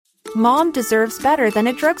Mom deserves better than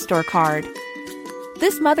a drugstore card.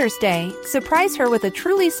 This Mother's Day, surprise her with a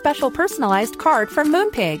truly special personalized card from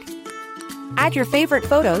Moonpig. Add your favorite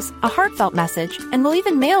photos, a heartfelt message, and we'll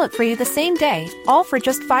even mail it for you the same day, all for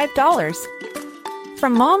just $5.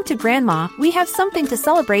 From mom to grandma, we have something to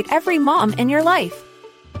celebrate every mom in your life.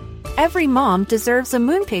 Every mom deserves a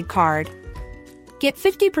Moonpig card. Get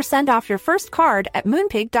 50% off your first card at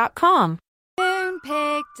moonpig.com.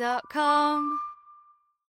 Moonpig.com.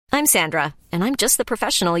 I'm Sandra, and I'm just the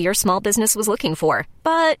professional your small business was looking for.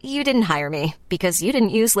 But you didn't hire me because you didn't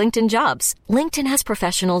use LinkedIn Jobs. LinkedIn has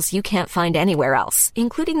professionals you can't find anywhere else,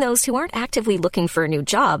 including those who aren't actively looking for a new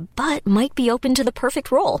job, but might be open to the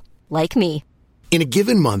perfect role, like me. In a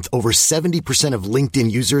given month, over 70% of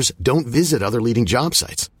LinkedIn users don't visit other leading job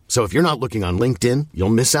sites. So if you're not looking on LinkedIn, you'll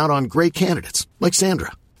miss out on great candidates like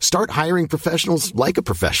Sandra. Start hiring professionals like a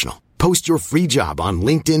professional. Post your free job on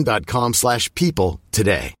linkedin.com/people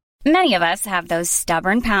today. Many of us have those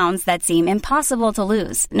stubborn pounds that seem impossible to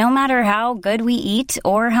lose, no matter how good we eat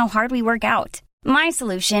or how hard we work out. My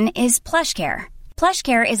solution is PlushCare.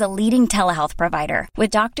 PlushCare is a leading telehealth provider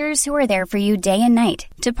with doctors who are there for you day and night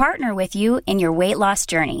to partner with you in your weight loss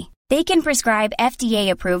journey. They can prescribe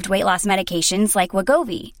FDA-approved weight loss medications like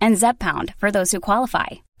Wegovy and Zepbound for those who qualify.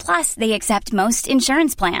 Plus, they accept most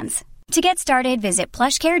insurance plans. To get started, visit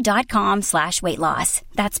plushcare.com/weightloss.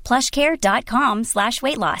 That's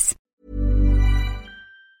plushcare.com/weightloss.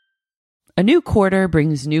 A new quarter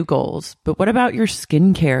brings new goals, but what about your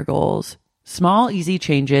skincare goals? Small, easy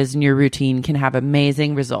changes in your routine can have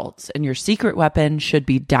amazing results, and your secret weapon should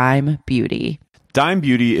be Dime Beauty. Dime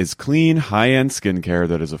Beauty is clean, high-end skincare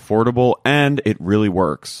that is affordable, and it really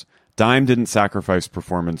works. Dime didn't sacrifice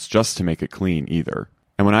performance just to make it clean either.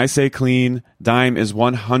 And when I say clean, Dime is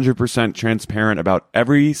 100% transparent about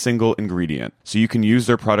every single ingredient, so you can use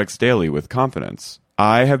their products daily with confidence.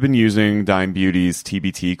 I have been using Dime Beauty's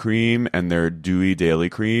TBT cream and their Dewy Daily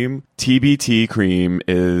Cream. TBT cream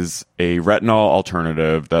is a retinol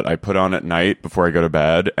alternative that I put on at night before I go to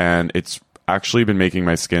bed, and it's actually been making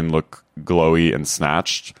my skin look glowy and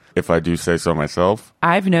snatched, if I do say so myself.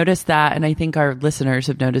 I've noticed that, and I think our listeners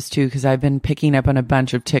have noticed too, because I've been picking up on a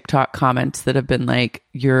bunch of TikTok comments that have been like,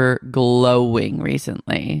 you're glowing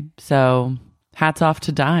recently. So hats off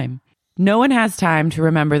to Dime. No one has time to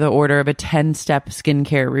remember the order of a 10-step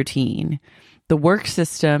skincare routine. The work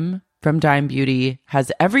system from Dime Beauty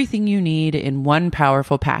has everything you need in one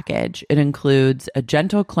powerful package. It includes a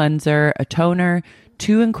gentle cleanser, a toner,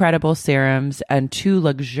 2 incredible serums, and 2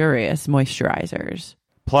 luxurious moisturizers.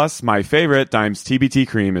 Plus, my favorite, Dime's TBT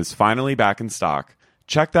cream, is finally back in stock.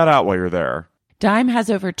 Check that out while you're there. Dime has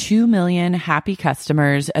over 2 million happy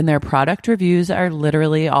customers, and their product reviews are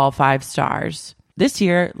literally all 5 stars. This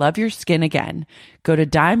year, love your skin again. Go to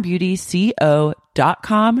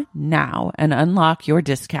dimebeautyco.com now and unlock your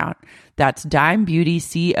discount. That's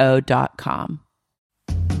dimebeautyco.com.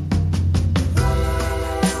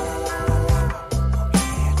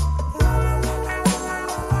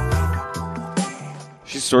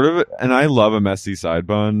 She's sort of, and I love a messy side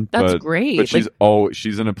bun. That's great. But she's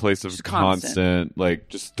in a place of constant, like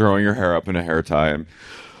just throwing her hair up in a hair tie and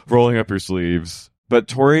rolling up your sleeves. But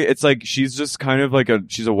Tori, it's like she's just kind of like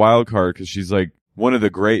she's a wild card because she's like one of the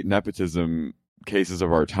great nepotism cases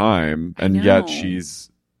of our time, and yet she's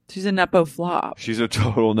a nepo flop. She's a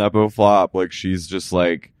total nepo flop. Like she's just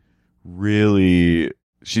like really,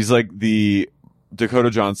 she's like Dakota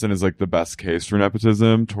Johnson is like the best case for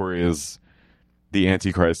nepotism. Tori is the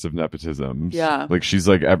antichrist of nepotism. Yeah. Like she's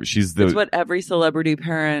like, it's what every celebrity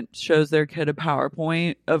parent shows their kid a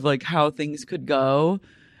PowerPoint of like how things could go.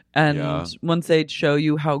 And once they show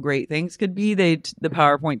you how great things could be, the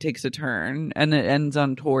PowerPoint takes a turn and it ends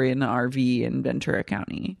on Tori in the RV in Ventura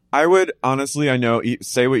County. I would honestly, I know,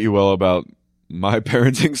 say what you will about my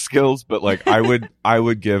parenting skills, but like I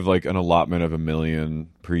would give like an allotment of $1 million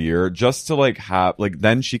per year just to like have, like,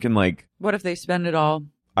 then she can like. What if they spend it all?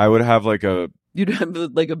 I would have like You'd have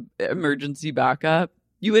like a emergency backup.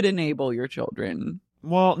 You would enable your children.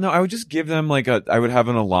 Well, no, I would just give them like I would have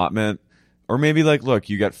an allotment. Or maybe like, look,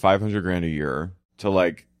 you get $500,000 a year to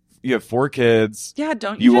like, you have 4 kids. Yeah,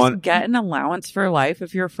 don't you just get an allowance for life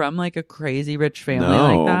if you're from like a crazy rich family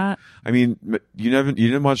like that? I mean, you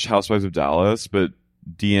didn't watch Housewives of Dallas, but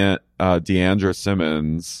Deandra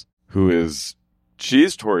Simmons,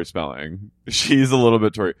 she's Tori Spelling. She's a little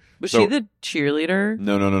bit Tori. Was she the cheerleader?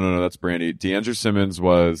 No. That's Brandy. Deandra Simmons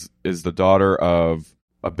is the daughter of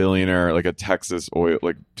a billionaire, like a Texas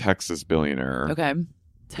billionaire. Okay.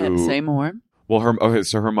 Say more. Well,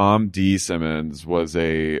 her mom, Dee Simmons, was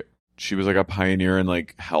a she was like a pioneer in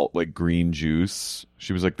like health, like green juice.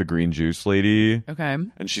 She was like the green juice lady. Okay.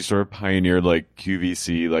 And she sort of pioneered like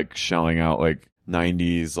QVC, like shelling out like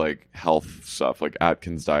 90s like health stuff, like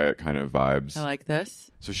Atkins diet kind of vibes. I like this.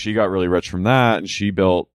 So she got really rich from that, and she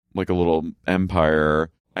built like a little empire.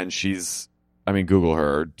 And she's, I mean, Google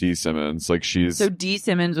her, Dee Simmons. Like she's So Dee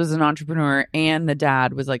Simmons was an entrepreneur, and the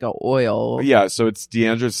dad was like a oil. Yeah, so it's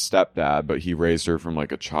Deandra's stepdad, but he raised her from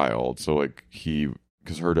like a child. So like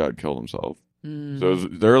because her dad killed himself. So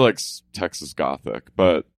they're like Texas Gothic.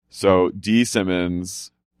 But so Dee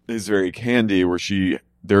Simmons is very Candy, where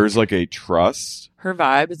there's like a trust. Her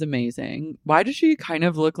vibe is amazing. Why does she kind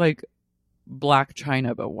of look like Black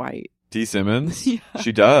China but white? Dee Simmons? Yeah.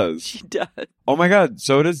 She does. She does. Oh my God,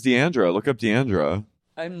 so does Deandra. Look up Deandra.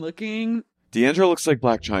 I'm looking. Deandra looks like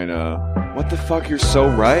Black China. What the fuck? You're so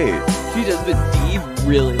right. She does, but Dee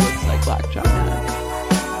really looks like Black China.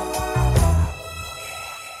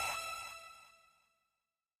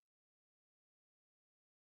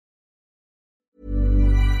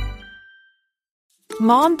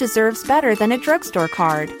 Mom deserves better than a drugstore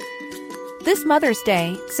card. This Mother's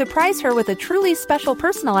Day, surprise her with a truly special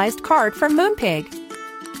personalized card from Moonpig.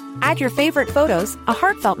 Add your favorite photos, a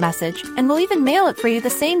heartfelt message, and we'll even mail it for you the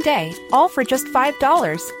same day, all for just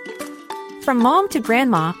 $5. From mom to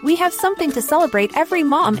grandma, we have something to celebrate every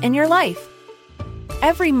mom in your life.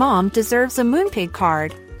 Every mom deserves a Moonpig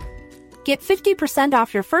card. Get 50%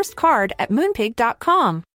 off your first card at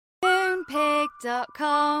moonpig.com.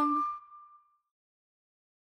 Moonpig.com